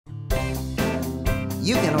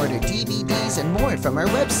You can order DVDs and more from our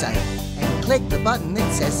website and click the button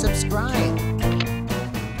that says subscribe.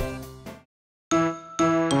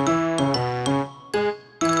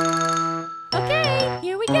 Okay,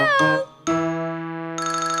 here we go!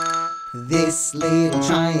 This little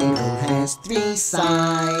triangle has 3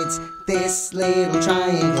 sides. This little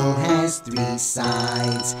triangle has 3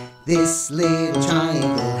 sides. This little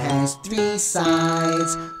triangle has 3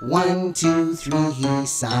 sides. 1, 2, 3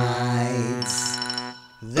 sides.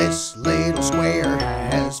 This little square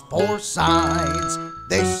has 4 sides.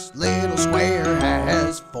 This little square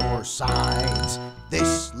has 4 sides.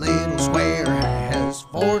 This little square has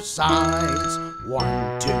 4 sides.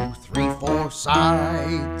 1, 2, 3, 4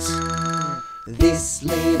 sides. This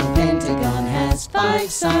little pentagon has 5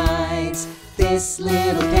 sides. This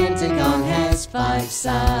little pentagon has 5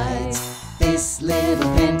 sides. This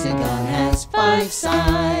little pentagon has 5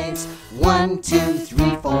 sides. 1, 2,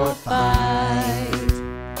 3, 4, 5.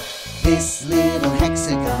 This little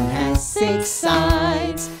hexagon has 6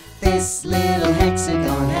 sides. This little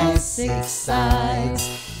hexagon has 6 sides.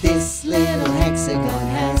 This little hexagon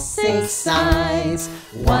has 6 sides.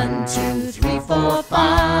 1, 2, 3, 4,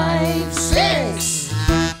 5, 6!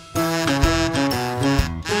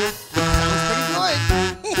 Sounds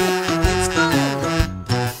pretty good. It's fun!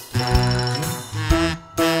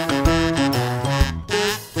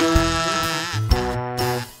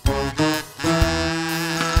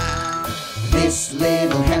 This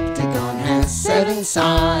little heptagon has 7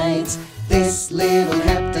 sides. This little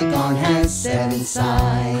heptagon has 7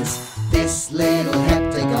 sides. This little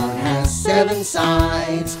heptagon has 7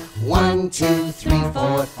 sides. 1, 2, 3,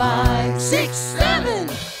 4, 5, 6, 7!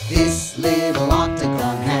 This little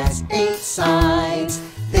octagon has 8 sides.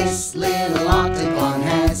 This little octagon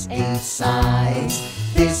has 8 sides.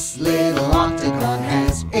 This little octagon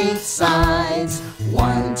has 8 sides.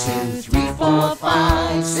 1, 2, 3, 4,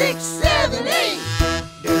 5, 6, 7, 8!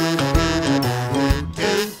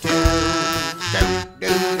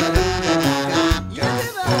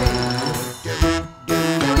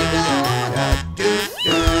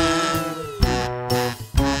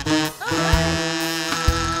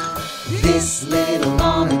 This little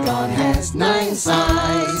nonagon has 9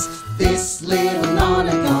 sides. This little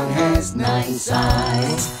nonagon has 9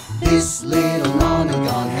 sides. This little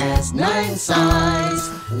nonagon has 9 sides.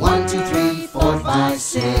 1, 2, 3, 4, 5,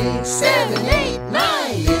 6, 7, 8,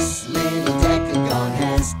 9. This little decagon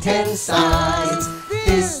has 10 sides.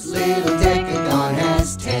 This little decagon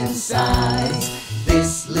has 10 sides.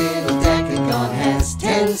 This little decagon has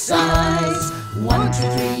 10 sides. 1, 2,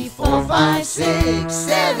 3, 4, 5, 6,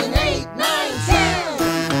 7, 8, 9, 10.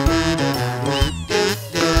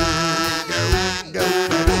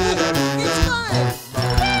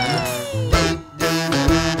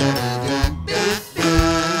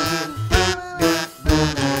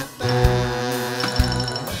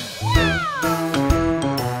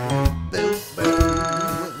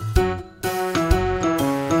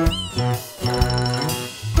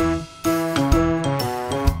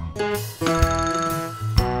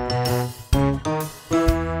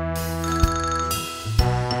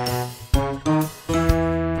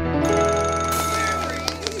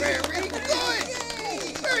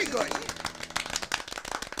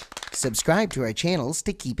 Subscribe to our channels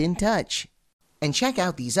to keep in touch. And check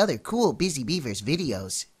out these other cool Busy Beavers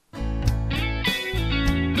videos.